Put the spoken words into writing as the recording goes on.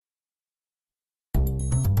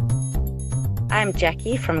I'm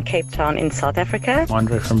Jackie from Cape Town in South Africa.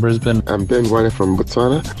 Andre from Brisbane. I'm Ben Guane from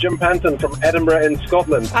Botswana. Jim Panton from Edinburgh in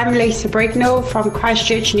Scotland. I'm Lisa Brigno from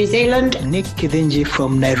Christchurch, New Zealand. Nick Kidinji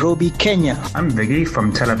from Nairobi, Kenya. I'm Viggy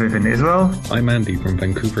from Tel Aviv in Israel. I'm Andy from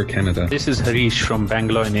Vancouver, Canada. This is Harish from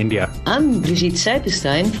Bangalore in India. I'm Brigitte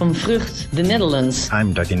Seipenstein from Vrucht, the Netherlands.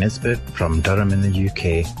 I'm Dougie Nisbet from Durham in the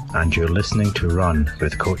UK, and you're listening to Run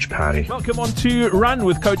with Coach Parry. Welcome on to Run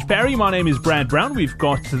with Coach Parry. My name is Brad Brown. We've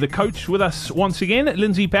got the coach with us once again,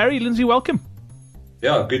 Lindsay Parry. Lindsay, welcome.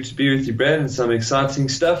 Yeah, good to be with you, Brad, and some exciting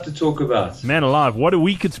stuff to talk about. Man alive, what a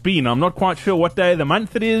week it's been. I'm not quite sure what day of the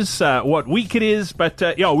month it is, what week it is, but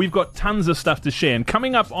we've got tons of stuff to share. And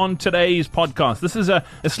coming up on today's podcast, this is a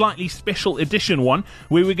slightly special edition one,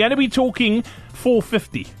 where we're going to be talking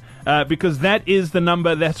 450. Because that is the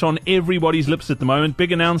number that's on everybody's lips at the moment.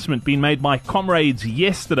 Big announcement being made by Comrades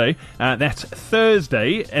yesterday. That's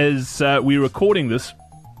Thursday as we're recording this.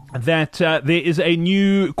 That there is a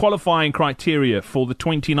new qualifying criteria for the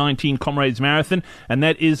 2019 Comrades Marathon, and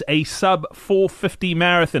that is a sub 450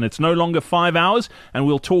 marathon. It's no longer 5 hours, and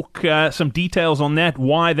we'll talk some details on that,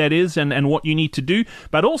 why that is, and what you need to do.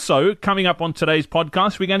 But also, coming up on today's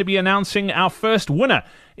podcast, we're going to be announcing our first winner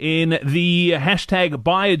in the hashtag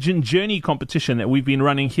Biogen Journey competition that we've been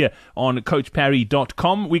running here on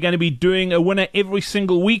CoachParry.com. We're going to be doing a winner every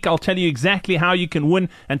single week. I'll tell you exactly how you can win,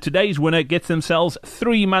 and today's winner gets themselves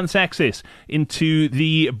 3 months access into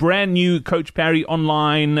the brand new Coach Parry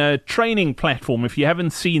online training platform. If you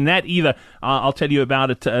haven't seen that either, I'll tell you about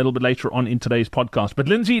it a little bit later on in today's podcast. But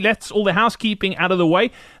Lindsay, that's all the housekeeping out of the way.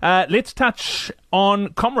 Let's touch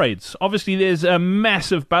on Comrades. Obviously, there's a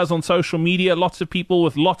massive buzz on social media, lots of people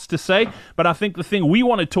with lots to say, but I think the thing we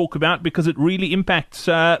want to talk about, because it really impacts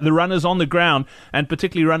the runners on the ground, and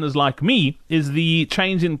particularly runners like me, is the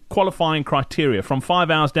change in qualifying criteria from 5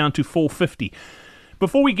 hours down to 450.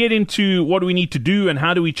 Before we get into what do we need to do and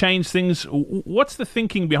how do we change things, what's the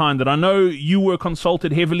thinking behind it? I know you were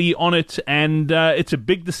consulted heavily on it, and it's a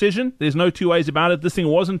big decision. There's no two ways about it. This thing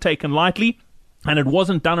wasn't taken lightly. And it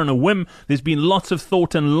wasn't done on a whim. There's been lots of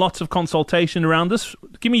thought and lots of consultation around this.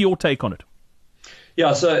 Give me your take on it.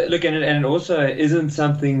 Yeah, so look, and it also isn't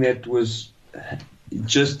something that was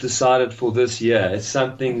just decided for this year. It's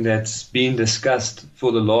something that's been discussed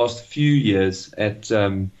for the last few years at,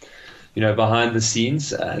 behind the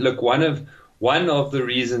scenes. Look, one of the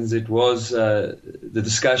reasons it was the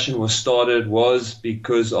discussion was started was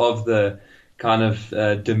because of the kind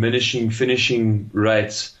of diminishing finishing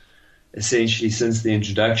rates, essentially since the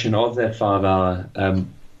introduction of that 5 hour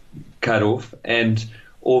cutoff. And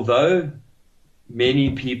although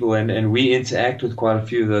many people, and we interact with quite a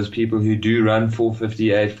few of those people who do run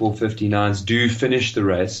 458, 459s, do finish the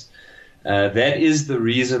race, that is the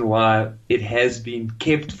reason why it has been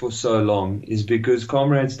kept for so long, is because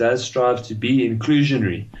Comrades does strive to be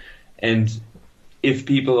inclusionary. And if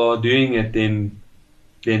people are doing it, then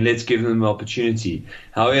let's give them the opportunity.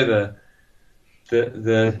 However,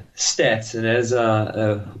 the stats, and as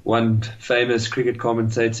one famous cricket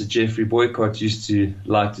commentator, Jeffrey Boycott, used to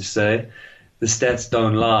like to say, the stats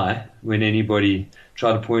don't lie. When anybody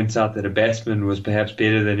tried to point out that a batsman was perhaps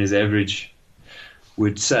better than his average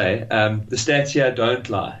would say, the stats here don't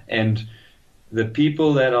lie. And the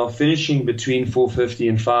people that are finishing between 450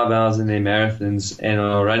 and 5 hours in their marathons and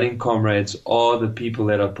are running Comrades are the people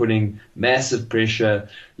that are putting massive pressure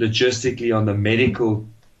logistically on the medical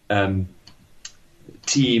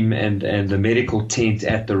team and the medical tent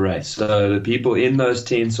at the race. So the people in those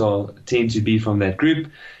tents tend to be from that group.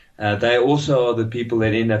 They also are the people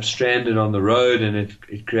that end up stranded on the road, and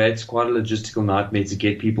it creates quite a logistical nightmare to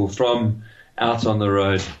get people from out on the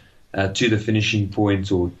road to the finishing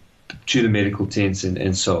point or to the medical tents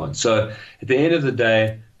and so on. So at the end of the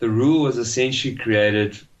day, the rule was essentially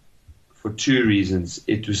created for two reasons.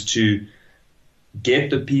 It was to get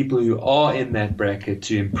the people who are in that bracket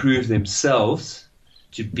to improve themselves,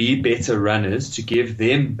 to be better runners, to give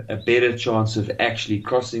them a better chance of actually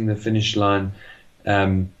crossing the finish line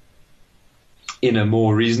in a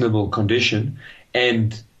more reasonable condition,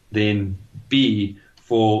 and then B,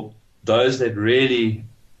 for those that really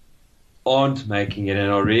aren't making it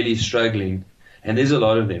and are really struggling, and there's a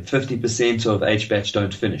lot of them, 50% of H-batch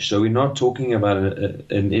don't finish. So we're not talking about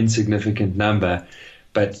an insignificant number,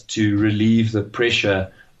 but to relieve the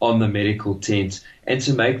pressure on the medical tent and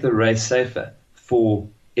to make the race safer for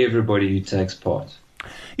everybody who takes part.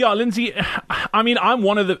 Yeah, Lindsay, I mean, I'm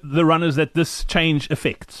one of the runners that this change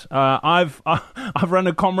affects. I've run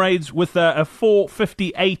a Comrades with a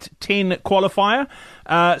 4:58.10 qualifier.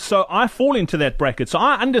 So I fall into that bracket. So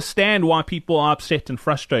I understand why people are upset and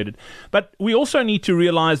frustrated. But we also need to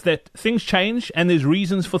realize that things change and there's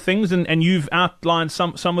reasons for things, and you've outlined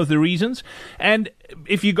some of the reasons. And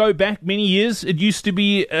if you go back many years, it used to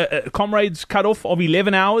be a Comrades cutoff of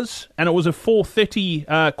 11 hours, and it was a 4:30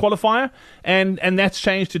 qualifier, and that's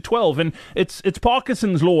changed to 12. And it's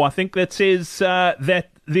Parkinson's law, I think, that says that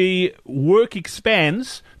the work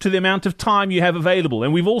expands to the amount of time you have available.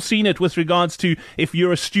 And we've all seen it with regards to if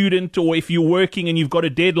you're a student or if you're working and you've got a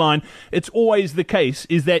deadline. It's always the case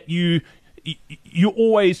is that you're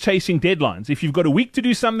always chasing deadlines. If you've got a week to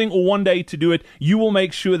do something or one day to do it, you will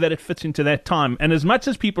make sure that it fits into that time. And as much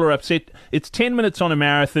as people are upset, it's 10 minutes on a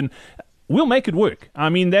marathon. We'll make it work. I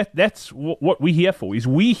mean, that's what we're here for. Is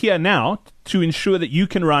we here now to ensure that you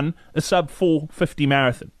can run a sub 4:50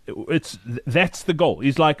 marathon. That's the goal.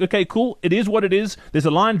 It's like, okay, cool. It is what it is. There's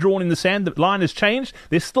a line drawn in the sand. The line has changed.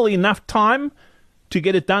 There's still enough time to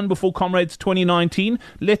get it done before Comrades 2019.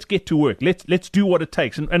 Let's get to work. Let's do what it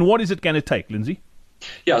takes. And what is it going to take, Lindsay?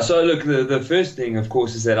 Yeah. So look, the first thing, of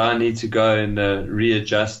course, is that I need to go and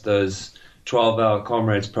readjust those 12-hour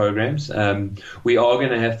Comrades programs. We are going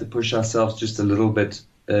to have to push ourselves just a little bit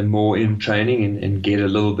more in training and get a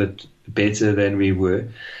little bit better than we were.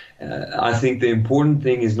 I think the important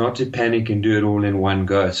thing is not to panic and do it all in one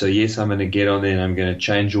go. So yes, I'm going to get on there and I'm going to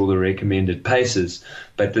change all the recommended paces,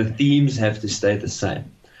 but the themes have to stay the same.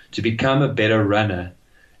 To become a better runner,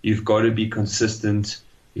 you've got to be consistent.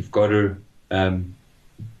 You've got to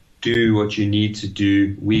do what you need to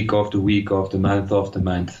do week after week after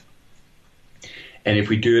month. And if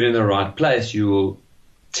we do it in the right place, you will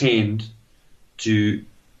tend to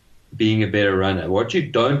being a better runner. What you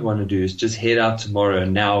don't want to do is just head out tomorrow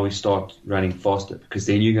and now we start running faster, because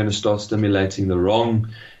then you're going to start stimulating the wrong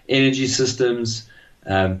energy systems.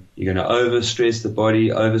 You're going to overstress the body,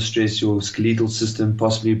 overstress your skeletal system,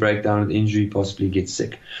 possibly break down with injury, possibly get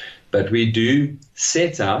sick. But we do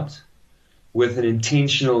set out with an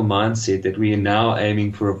intentional mindset that we are now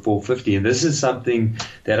aiming for a 4:50. And this is something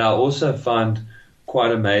that I also find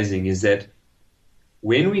quite amazing, is that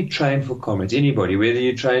when we train for Comrades, anybody, whether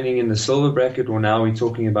you're training in the silver bracket or now we're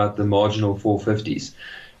talking about the marginal 450s.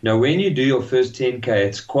 Now, when you do your first 10K,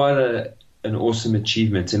 it's quite an awesome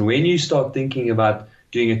achievement. And when you start thinking about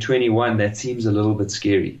doing a 21, that seems a little bit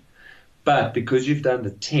scary. But because you've done the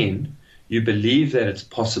 10, you believe that it's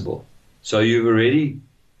possible. So you've already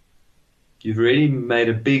made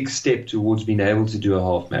a big step towards being able to do a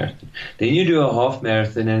half marathon. Then you do a half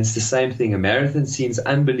marathon, and it's the same thing. A marathon seems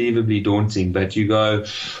unbelievably daunting, but you go,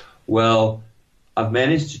 well, I've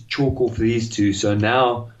managed to chalk off these two, so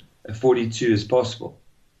now a 42 is possible.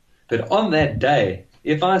 But on that day,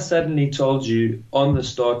 if I suddenly told you on the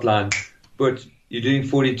start line, but you're doing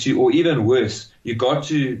 42, or even worse, you got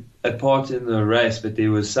to a part in the race, but there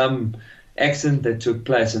was some accident that took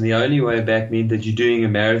place, and the only way back meant that you're doing a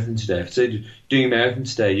marathon today. So doing a marathon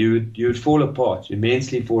today, you would fall apart,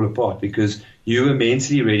 immensely fall apart, because you were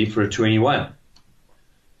mentally ready for a 21.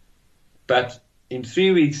 But in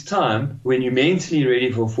 3 weeks' time, when you're mentally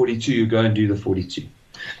ready for 42, you go and do the 42.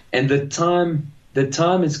 And the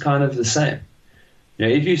time is kind of the same. You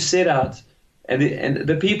know, if you set out, and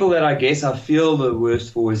the people that I guess I feel the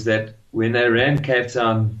worst for is that when they ran Cape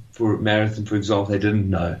Town for a marathon, for example, they didn't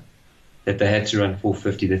know that they had to run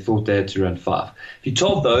 4:50. They thought they had to run 5. If you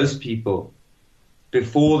told those people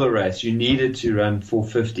before the race you needed to run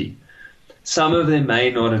 4:50, some of them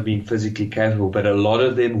may not have been physically capable, but a lot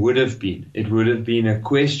of them would have been. It would have been a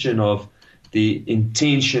question of the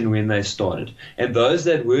intention when they started. And those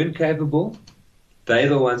that weren't capable, they're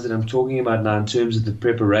the ones that I'm talking about now in terms of the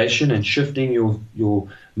preparation and shifting your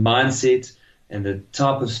mindset and the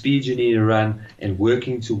type of speed you need to run and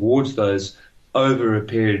working towards those over a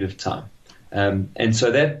period of time. And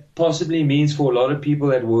so that possibly means for a lot of people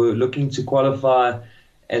that were looking to qualify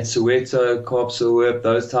at Soweto, Kaapse,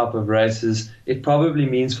 those type of races, it probably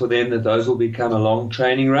means for them that those will become a long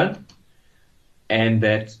training run, and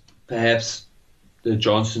that perhaps the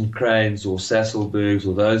Johnson Cranes or Sasselbergs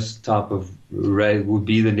or those type of race would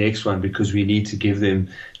be the next one, because we need to give them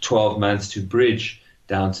 12 months to bridge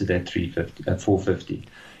down to that 450.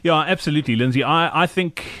 Yeah, absolutely, Lindsay. I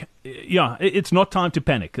think, it's not time to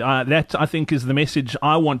panic. That, I think, is the message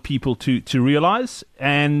I want people to realize.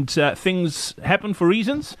 And things happen for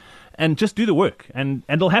reasons. And just do the work, and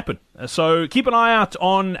it'll happen. So keep an eye out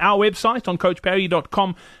on our website, on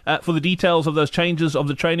coachparry.com, for the details of those changes of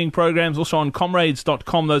the training programs. Also on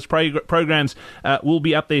comrades.com, those programs will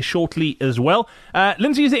be up there shortly as well.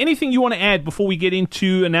 Lindsay, is there anything you want to add before we get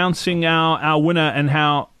into announcing our winner and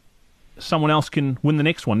how someone else can win the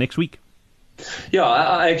next one next week? Yeah,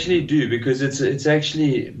 I actually do, because it's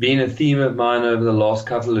actually been a theme of mine over the last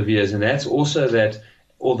couple of years, and that's also that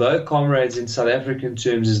although Comrades in South African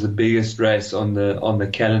terms is the biggest race on the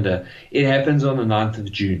calendar, it happens on the 9th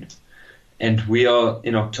of June, and we are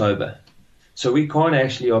in October. So we can't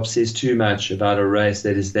actually obsess too much about a race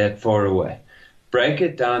that is that far away. Break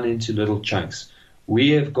it down into little chunks.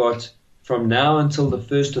 We have got from now until the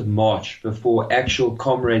 1st of March before actual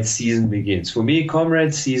Comrades season begins. For me,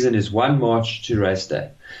 Comrades season is 1 March to race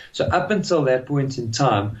day. So up until that point in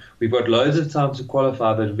time, we've got loads of time to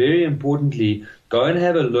qualify, but very importantly, go and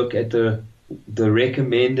have a look at the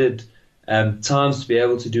recommended times to be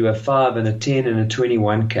able to do a 5 and a 10 and a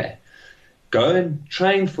 21K. Go and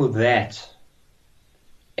train for that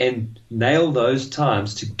and nail those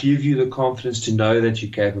times to give you the confidence to know that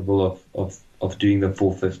you're capable of doing the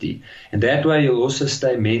 450. And that way you'll also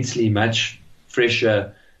stay mentally much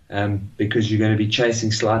fresher, because you're going to be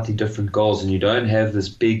chasing slightly different goals and you don't have this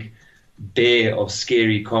big bear of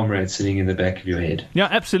scary Comrades sitting in the back of your head. Yeah,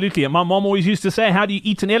 absolutely. And my mom always used to say, how do you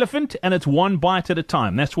eat an elephant? And it's one bite at a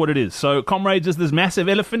time. That's what it is. So Comrades is this massive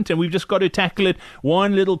elephant, and we've just got to tackle it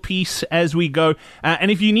one little piece as we go.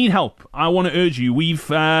 And if you need help, I want to urge you, we've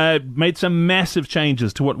made some massive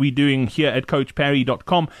changes to what we're doing here at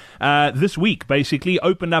coachparry.com. This week, basically,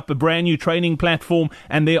 opened up a brand new training platform,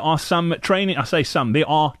 and there are there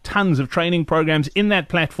are tons of training programs in that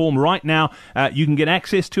platform right now. You can get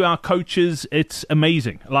access to our coaches. It's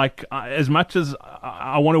amazing. Like, as much as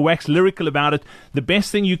I want to wax lyrical about it, the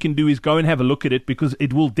best thing you can do is go and have a look at it, because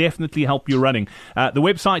it will definitely help you running. The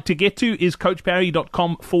website to get to is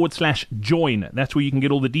coachparry.com/join. That's where you can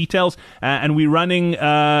get all the details. And we're running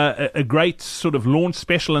a great sort of launch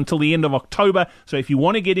special until the end of October. So if you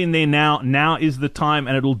want to get in there now is the time,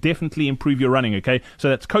 and it'll definitely improve your running. Okay, so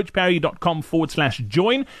that's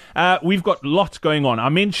coachparry.com/join. We've got lots going on. I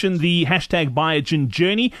mentioned the hashtag Biogen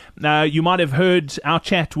Journey. You might have heard our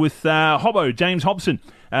chat with Hobbo, James Hobson,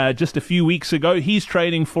 just a few weeks ago. He's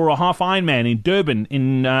training for a half Ironman in Durban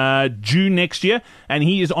in June next year, and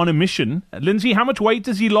he is on a mission. Lindsay, how much weight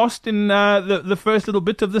has he lost in the first little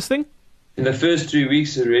bit of this thing? In the first 3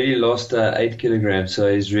 weeks, he really lost 8 kilograms, so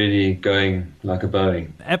he's really going like a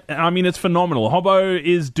Boeing. I mean, it's phenomenal. Hobbo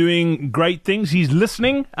is doing great things. He's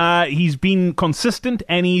listening. He's been consistent,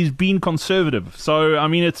 and he's been conservative. So, I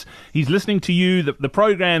mean, he's listening to you. The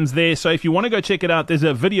program's there. So if you want to go check it out, there's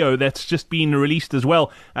a video that's just been released as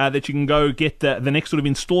well, that you can go get the next sort of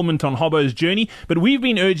installment on Hobbo's journey. But we've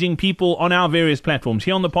been urging people on our various platforms,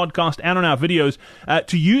 here on the podcast and on our videos,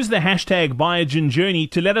 to use the hashtag Biogen Journey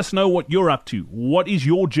to let us know what you're up to. What is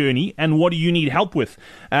your journey, and what do you need help with?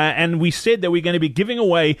 And we said that we're going to be giving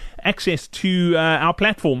away access to our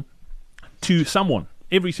platform to someone.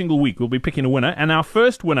 Every single week we'll be picking a winner, and our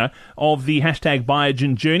first winner of the hashtag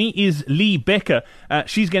Biogen Journey is Lee Becker.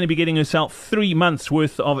 She's going to be getting herself 3 months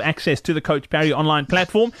worth of access to the Coach Parry online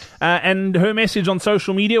platform, and her message on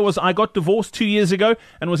social media was, I got divorced 2 years ago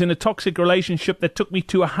and was in a toxic relationship that took me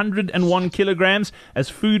to 101 kilograms, as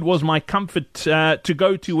food was my comfort to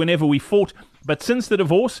go to whenever we fought. But since the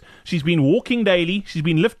divorce, she's been walking daily, she's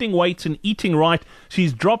been lifting weights and eating right.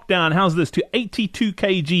 She's dropped down, how's this, to 82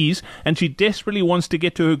 kgs, and she desperately wants to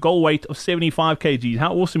get to her goal weight of 75 kgs.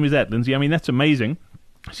 How awesome is that, Lindsay? I mean, that's amazing.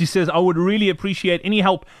 She says, I would really appreciate any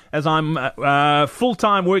help, as I'm a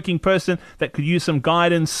full-time working person that could use some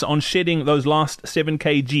guidance on shedding those last 7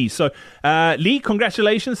 kgs. So, Lee,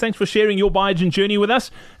 congratulations. Thanks for sharing your Biogen journey with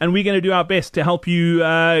us. And we're going to do our best to help you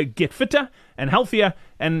get fitter and healthier,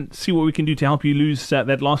 and see what we can do to help you lose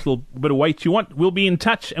that last little bit of weight you want. We'll be in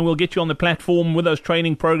touch, and we'll get you on the platform with those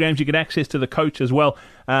training programs. You get access to the coach as well.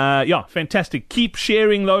 Yeah, fantastic. Keep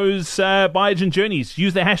sharing those Biogen journeys.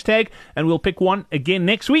 Use the hashtag, and we'll pick one again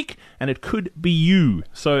next week, and it could be you.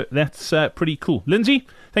 So that's pretty cool. Lindsay,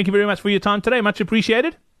 thank you very much for your time today. Much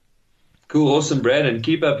appreciated. Cool, awesome, Brad, and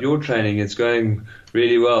keep up your training. It's going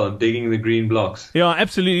really well. I'm digging the green blocks. Yeah,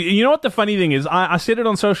 absolutely. You know what the funny thing is? I said it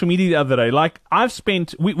on social media the other day. Like,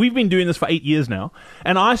 we've been doing this for 8 years now,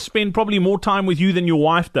 and I spend probably more time with you than your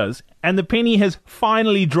wife does, and the penny has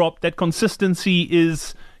finally dropped that consistency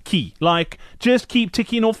is key. Like, just keep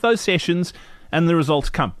ticking off those sessions, and the results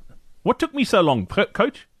come. What took me so long,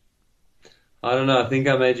 Coach? I don't know. I think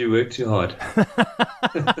I made you work too hard.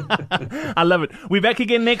 I love it. We're back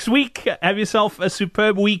again next week. Have yourself a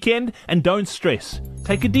superb weekend and don't stress.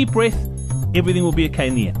 Take a deep breath. Everything will be okay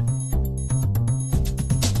in the end.